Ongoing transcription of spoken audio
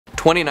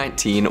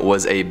2019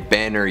 was a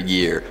banner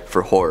year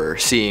for horror,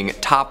 seeing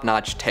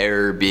top-notch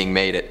terror being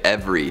made at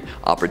every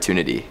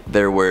opportunity.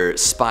 There were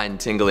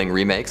spine-tingling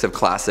remakes of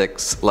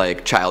classics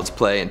like Child's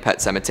Play and Pet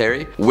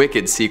Sematary,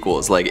 wicked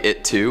sequels like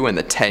It 2 and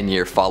the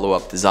 10-year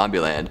follow-up to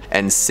Zombieland,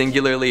 and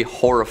singularly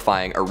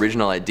horrifying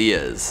original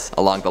ideas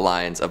along the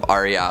lines of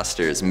Ari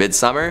Aster's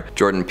Midsommar,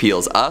 Jordan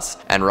Peele's Us,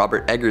 and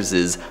Robert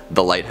Eggers'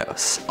 The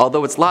Lighthouse.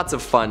 Although it's lots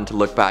of fun to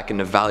look back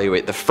and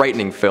evaluate the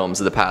frightening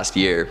films of the past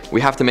year, we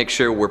have to make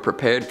sure we're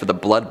prepared for the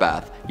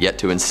bloodbath yet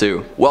to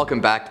ensue. Welcome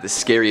back to the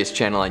Scariest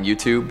channel on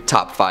YouTube,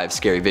 Top 5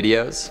 Scary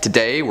Videos.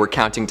 Today we're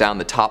counting down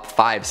the top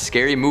 5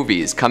 scary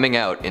movies coming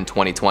out in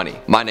 2020.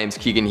 My name's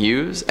Keegan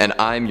Hughes, and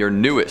I'm your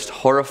newest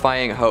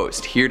horrifying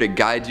host, here to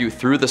guide you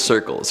through the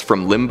circles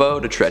from limbo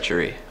to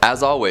treachery.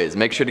 As always,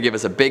 make sure to give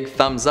us a big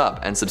thumbs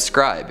up and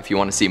subscribe if you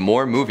want to see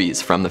more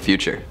movies from the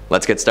future.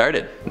 Let's get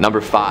started. Number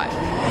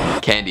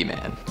 5.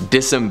 Candyman.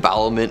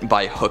 Disembowelment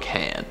by hook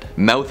hand.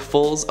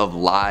 Mouthfuls of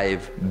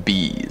live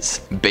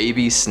bees.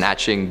 Baby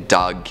snatching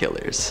dog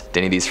killers. Did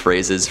any of these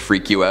phrases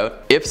freak you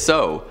out? If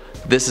so,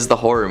 this is the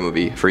horror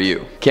movie for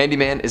you.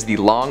 Candyman is the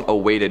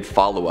long-awaited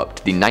follow-up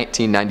to the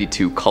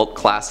 1992 cult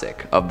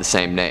classic of the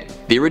same name.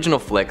 The original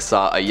flick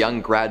saw a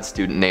young grad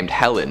student named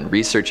Helen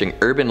researching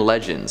urban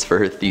legends for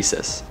her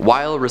thesis.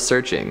 While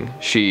researching,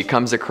 she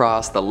comes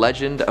across the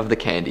legend of the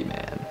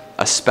Candyman,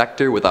 a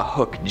specter with a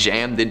hook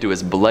jammed into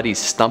his bloody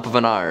stump of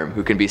an arm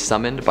who can be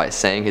summoned by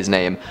saying his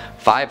name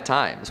 5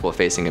 times while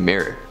facing a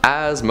mirror.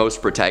 As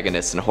most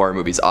protagonists in horror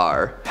movies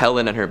are,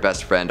 Helen and her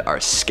best friend are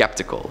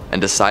skeptical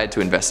and decide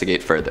to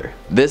investigate further.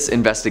 This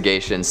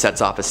investigation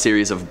sets off a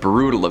series of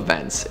brutal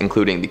events,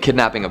 including the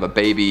kidnapping of a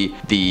baby,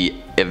 the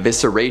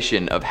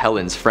evisceration of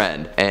Helen's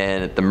friend,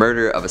 and the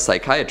murder of a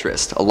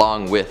psychiatrist,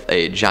 along with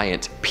a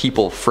giant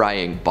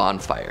people-frying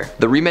bonfire.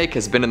 The remake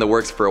has been in the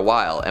works for a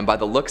while, and by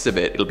the looks of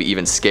it, it'll be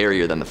even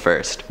scarier than the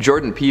first.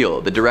 Jordan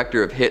Peele, the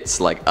director of hits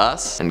like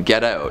Us and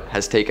Get Out,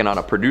 has taken on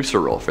a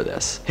producer role for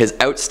this. His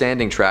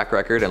outstanding track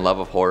record and love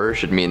of horror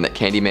should mean that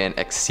Candyman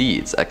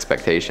exceeds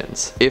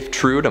expectations. If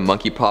true to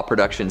Monkey Paw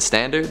production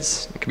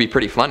standards, it could be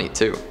pretty funny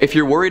too. If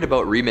you're worried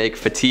about remake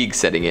fatigue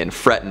setting in,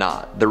 fret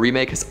not. The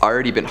remake has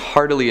already been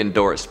heartily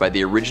endorsed by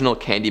the original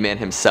Candyman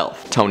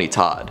himself, Tony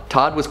Todd.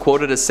 Todd was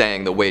quoted as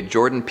saying the way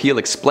Jordan Peele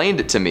explained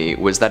it to me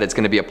was that it's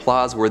going to be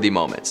applause-worthy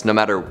moments. No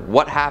matter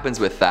what happens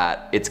with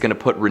that, it's going to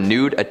put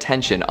renewed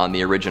attention on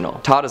the original.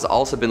 Todd has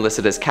also been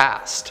listed as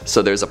cast,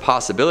 so there's a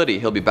possibility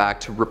he'll be back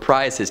to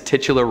reprise his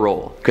titular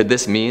role. Could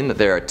this mean that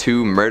there are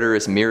 2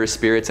 murderous mirror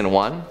spirits in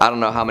one? I don't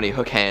know how many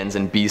hook hands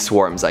and bee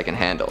swarms I can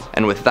handle.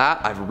 And with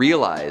that, I've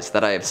realized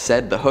that I have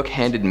said the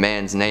hook-handed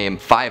man's name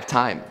 5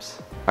 times.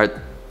 Are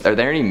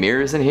there any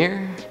mirrors in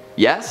here?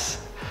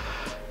 Yes?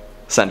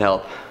 Send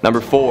help. Number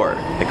 4.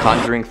 The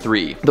Conjuring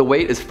 3. The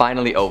wait is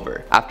finally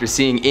over. After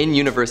seeing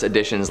in-universe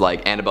additions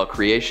like Annabelle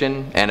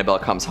Creation, Annabelle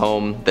Comes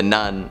Home, The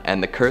Nun,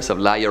 and The Curse of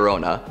La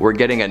Llorona, we're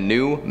getting a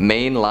new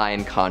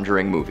mainline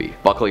Conjuring movie.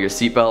 Buckle your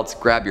seatbelts,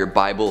 grab your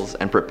Bibles,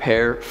 and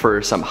prepare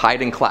for some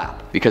hide and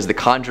clap, because The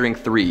Conjuring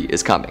 3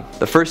 is coming.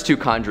 The first 2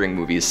 Conjuring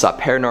movies saw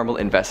paranormal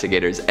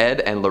investigators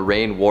Ed and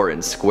Lorraine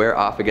Warren square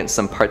off against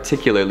some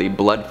particularly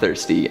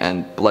bloodthirsty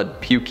and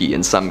blood-pukey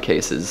in some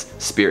cases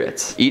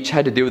spirits. Each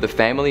had to do with a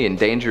family in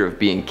danger of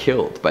being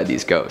killed by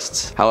these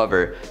ghosts.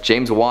 However,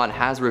 James Wan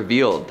has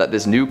revealed that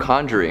this new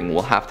Conjuring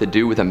will have to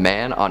do with a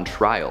man on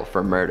trial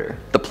for murder.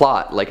 The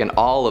plot, like in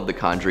all of the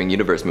Conjuring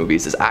universe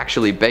movies, is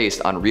actually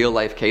based on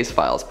real-life case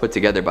files put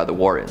together by the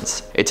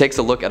Warrens. It takes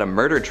a look at a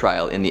murder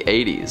trial in the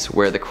 80s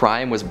where the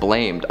crime was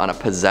blamed on a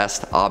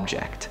possessed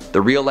object.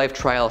 The real-life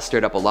trial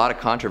stirred up a lot of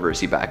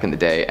controversy back in the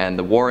day, and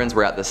the Warrens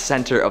were at the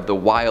center of the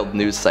wild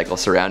news cycle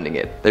surrounding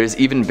it. There's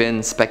even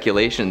been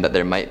speculation that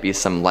there might be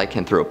some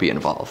lycanthropy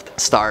involved.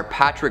 Star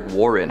Patrick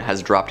Warren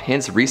has dropped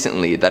hints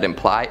recently that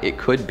imply it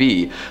could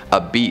be a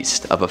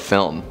beast of a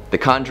film. The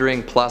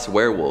Conjuring plus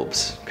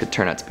werewolves could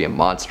turn out to be a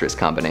monstrous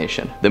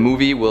combination. The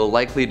movie will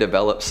likely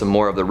develop some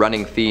more of the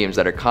running themes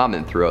that are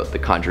common throughout the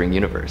Conjuring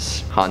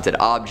universe. Haunted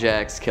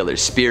objects, killer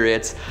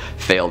spirits,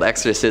 failed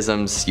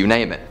exorcisms, you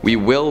name it. We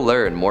will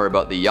learn more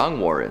about the young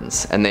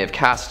Warrens, and they have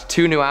cast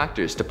 2 new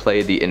actors to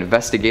play the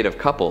investigative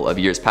couple of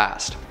years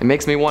past. It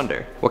makes me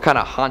wonder, what kind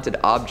of haunted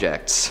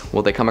objects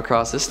will they come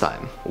across this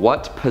time?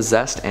 What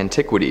possessed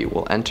antiquity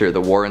will enter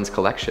the Warrens'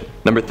 collection?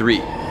 Number 3.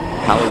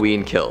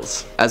 Halloween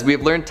Kills. As we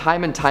have learned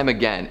time and time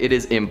again, it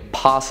is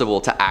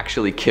impossible to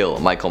actually kill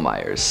Michael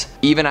Myers.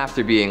 Even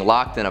after being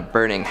locked in a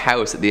burning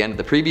house at the end of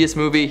the previous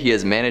movie, he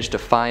has managed to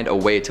find a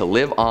way to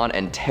live on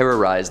and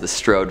terrorize the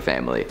Strode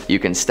family. You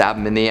can stab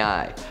him in the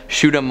eye,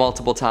 shoot him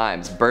multiple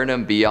times, burn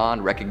him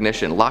beyond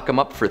recognition, lock him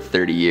up for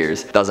 30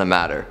 years, doesn't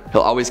matter.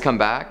 He'll always come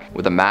back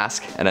with a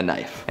mask and a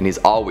knife, and he's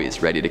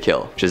always ready to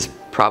kill, which is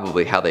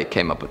probably how they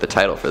came up with the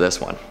title for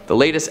this one. The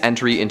latest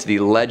entry into the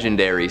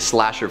legendary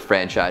slasher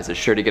franchise is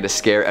sure to get a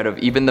scare out of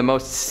even the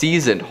most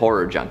seasoned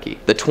horror junkie.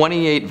 The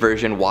 28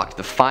 version walked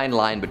the fine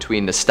line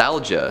between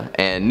nostalgia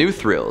and new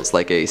thrills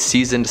like a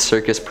seasoned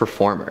circus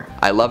performer.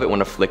 I love it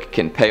when a flick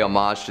can pay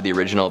homage to the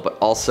original but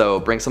also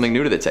bring something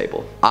new to the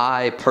table.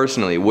 I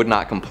personally would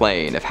not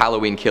complain if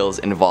Halloween Kills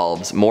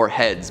involves more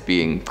heads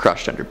being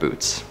crushed under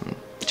boots.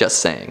 Just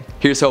saying.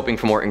 Here's hoping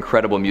for more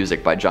incredible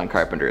music by John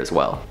Carpenter as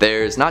well.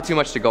 There's not too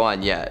much to go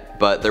on yet,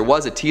 but there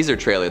was a teaser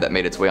trailer that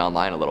made its way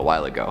online a little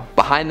while ago.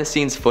 Behind the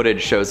scenes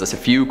footage shows us a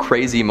few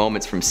crazy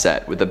moments from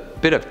set with a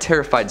bit of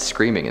terrified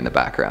screaming in the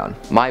background.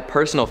 My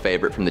personal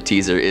favorite from the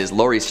teaser is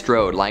Laurie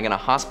Strode lying in a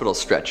hospital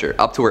stretcher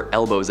up to her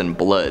elbows in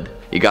blood.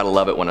 You gotta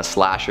love it when a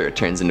slasher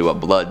turns into a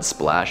blood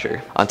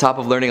splasher. On top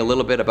of learning a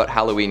little bit about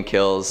Halloween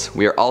Kills,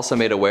 we are also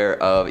made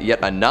aware of yet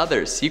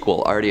another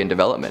sequel already in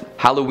development.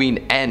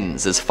 Halloween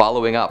Ends is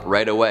following up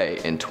right away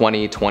in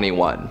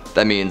 2021.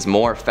 That means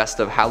more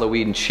festive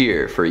Halloween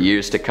cheer for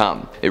years to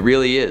come. It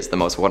really is the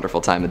most wonderful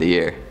time of the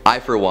year. I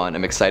for one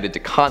am excited to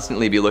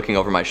constantly be looking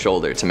over my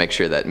shoulder to make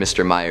sure that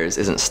Mr. Myers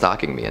isn't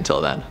stalking me until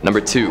then.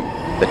 Number 2.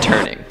 The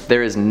Turning.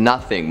 There is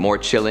nothing more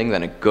chilling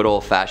than a good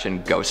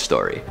old-fashioned ghost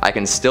story. I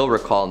can still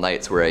recall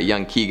nights where a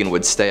young Keegan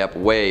would stay up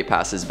way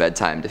past his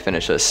bedtime to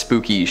finish a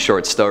spooky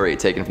short story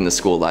taken from the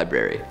school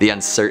library. The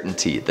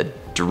uncertainty, the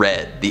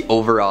dread, the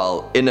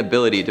overall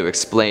inability to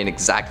explain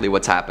exactly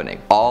what's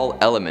happening. All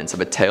elements of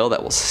a tale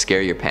that will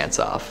scare your pants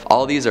off.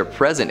 All these are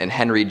present in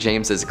Henry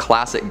James's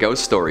classic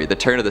ghost story, The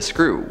Turn of the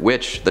Screw,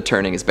 which The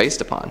Turning is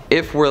based upon.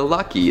 If we're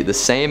lucky, the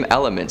same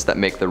elements that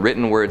make the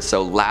written word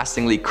so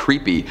lastingly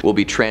creepy will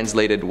be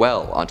translated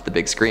well onto the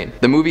big screen.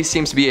 The movie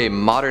seems to be a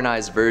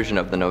modernized version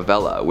of the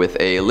novella, with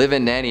a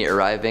live-in nanny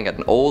arriving at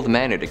an old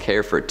manor to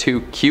care for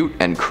 2 cute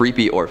and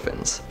creepy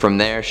orphans. From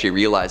there, she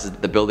realizes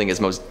that the building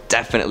is most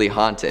definitely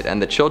haunted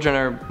and the children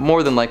are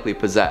more than likely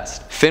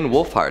possessed. Finn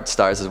Wolfhard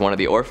stars as one of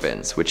the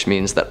orphans, which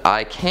means that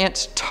I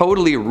can't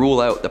totally rule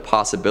out the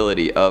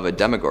possibility of a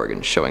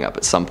Demogorgon showing up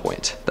at some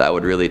point. That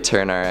would really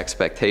turn our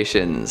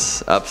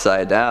expectations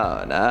upside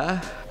down,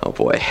 huh? Oh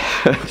boy.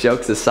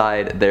 Jokes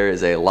aside, there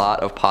is a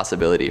lot of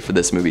possibility for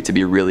this movie to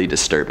be really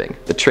disturbing.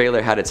 The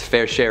trailer had its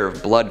fair share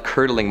of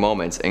blood-curdling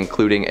moments,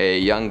 including a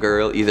young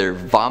girl either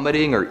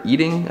vomiting or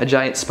eating a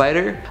giant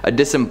spider, a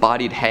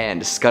disembodied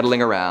hand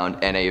scuttling around,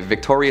 and a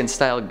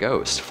Victorian-style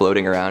ghost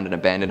floating around an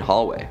abandoned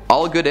hallway.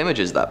 All good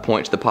images that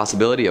point to the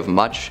possibility of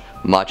much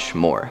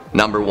more.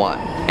 Number 1.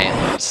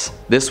 Antlers.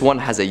 This one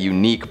has a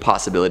unique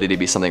possibility to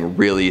be something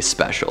really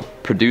special.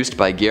 Produced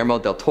by Guillermo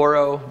del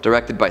Toro,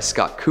 directed by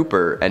Scott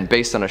Cooper, and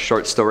based on a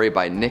short story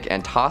by Nick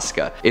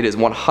Antosca, it is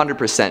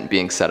 100%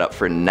 being set up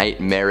for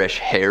nightmarish,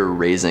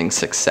 hair-raising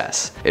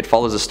success. It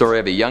follows the story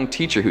of a young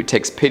teacher who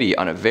takes pity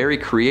on a very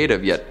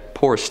creative yet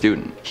poor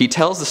student. He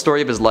tells the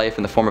story of his life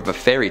in the form of a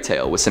fairy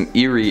tale with some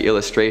eerie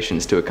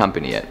illustrations to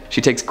accompany it.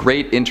 She takes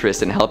great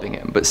interest in helping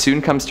him, but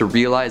soon comes to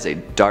realize a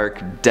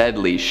dark,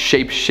 deadly,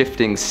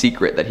 shape-shifting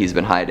secret that he's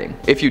been hiding.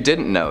 If you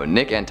didn't know,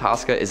 Nick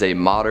Antosca is a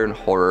modern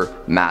horror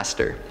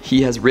master.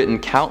 He has written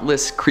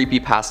countless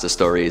creepypasta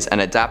stories and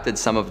adapted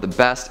some of the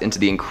best into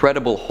the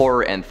incredible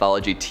horror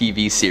anthology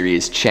TV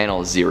series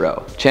Channel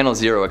Zero. Channel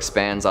Zero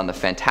expands on the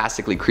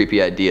fantastically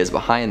creepy ideas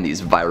behind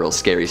these viral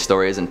scary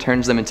stories and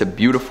turns them into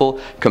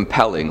beautiful,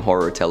 compelling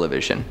horror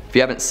television. If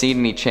you haven't seen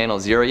any Channel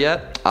Zero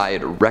yet,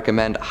 I'd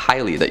recommend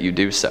highly that you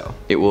do so.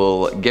 It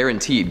will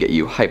guaranteed get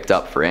you hyped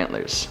up for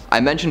Antlers.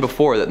 I mentioned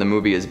before that the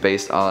movie is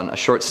based on a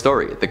short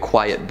story, The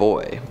Quiet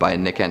Boy, by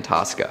Nick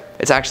Antosca.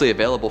 It's actually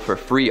available for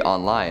free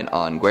online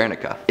on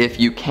Guernica. If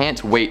you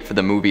can't wait for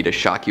the movie to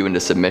shock you into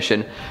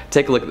submission,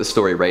 take a look at the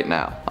story right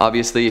now.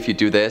 Obviously, if you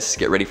do this,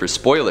 get ready for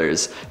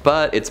spoilers,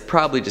 but it's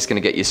probably just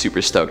gonna get you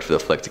super stoked for the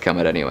flick to come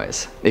out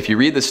anyways. If you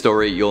read the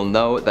story, you'll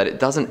know that it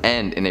doesn't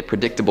end in a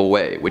predictable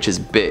way, which is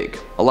big.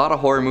 A lot of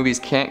horror movies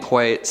can't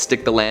quite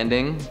stick the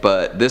landing,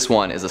 but this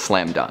one is a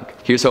slam dunk.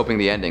 Here's hoping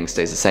the ending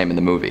stays the same in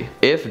the movie.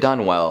 If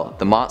done well,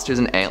 the monsters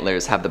in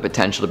Antlers have the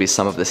potential to be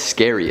some of the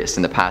scariest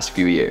in the past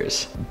few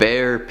years.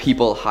 Bear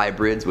people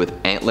hybrids with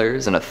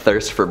antlers and a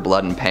thirst for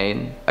blood and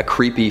pain, a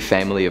creepy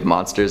family of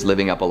monsters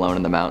living up alone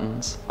in the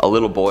mountains, a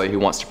little boy who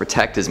wants to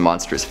protect his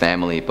monstrous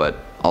family but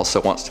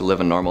also wants to live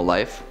a normal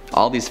life.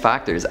 All these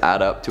factors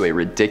add up to a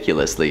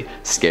ridiculously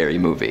scary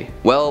movie.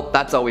 Well,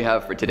 that's all we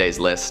have for today's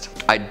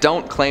list. I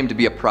don't claim to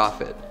be a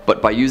prophet,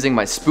 but by using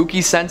my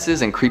spooky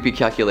senses and creepy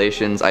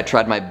calculations, I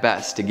tried my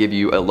best to give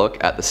you a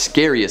look at the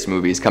scariest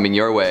movies coming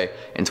your way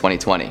in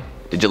 2020.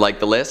 Did you like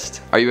the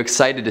list? Are you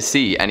excited to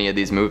see any of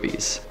these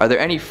movies? Are there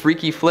any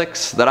freaky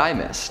flicks that I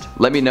missed?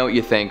 Let me know what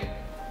you think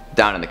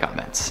down in the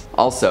comments.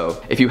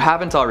 Also, if you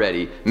haven't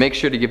already, make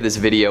sure to give this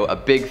video a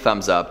big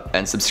thumbs up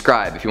and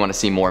subscribe if you want to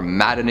see more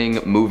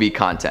maddening movie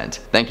content.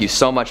 Thank you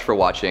so much for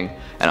watching,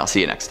 and I'll see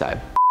you next time.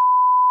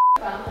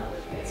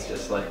 It's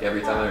just like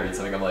every time I read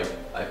something, I'm like,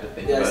 I have to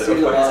think about it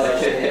before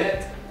I take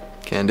it.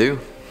 Can do.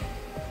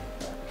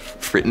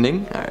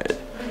 Frittening? Alright.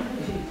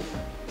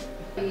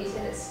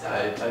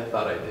 I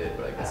thought I did,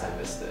 but I guess I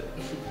missed it.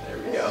 There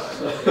we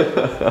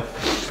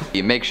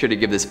go. Make sure to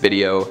give this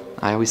video,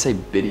 I always say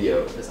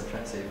video.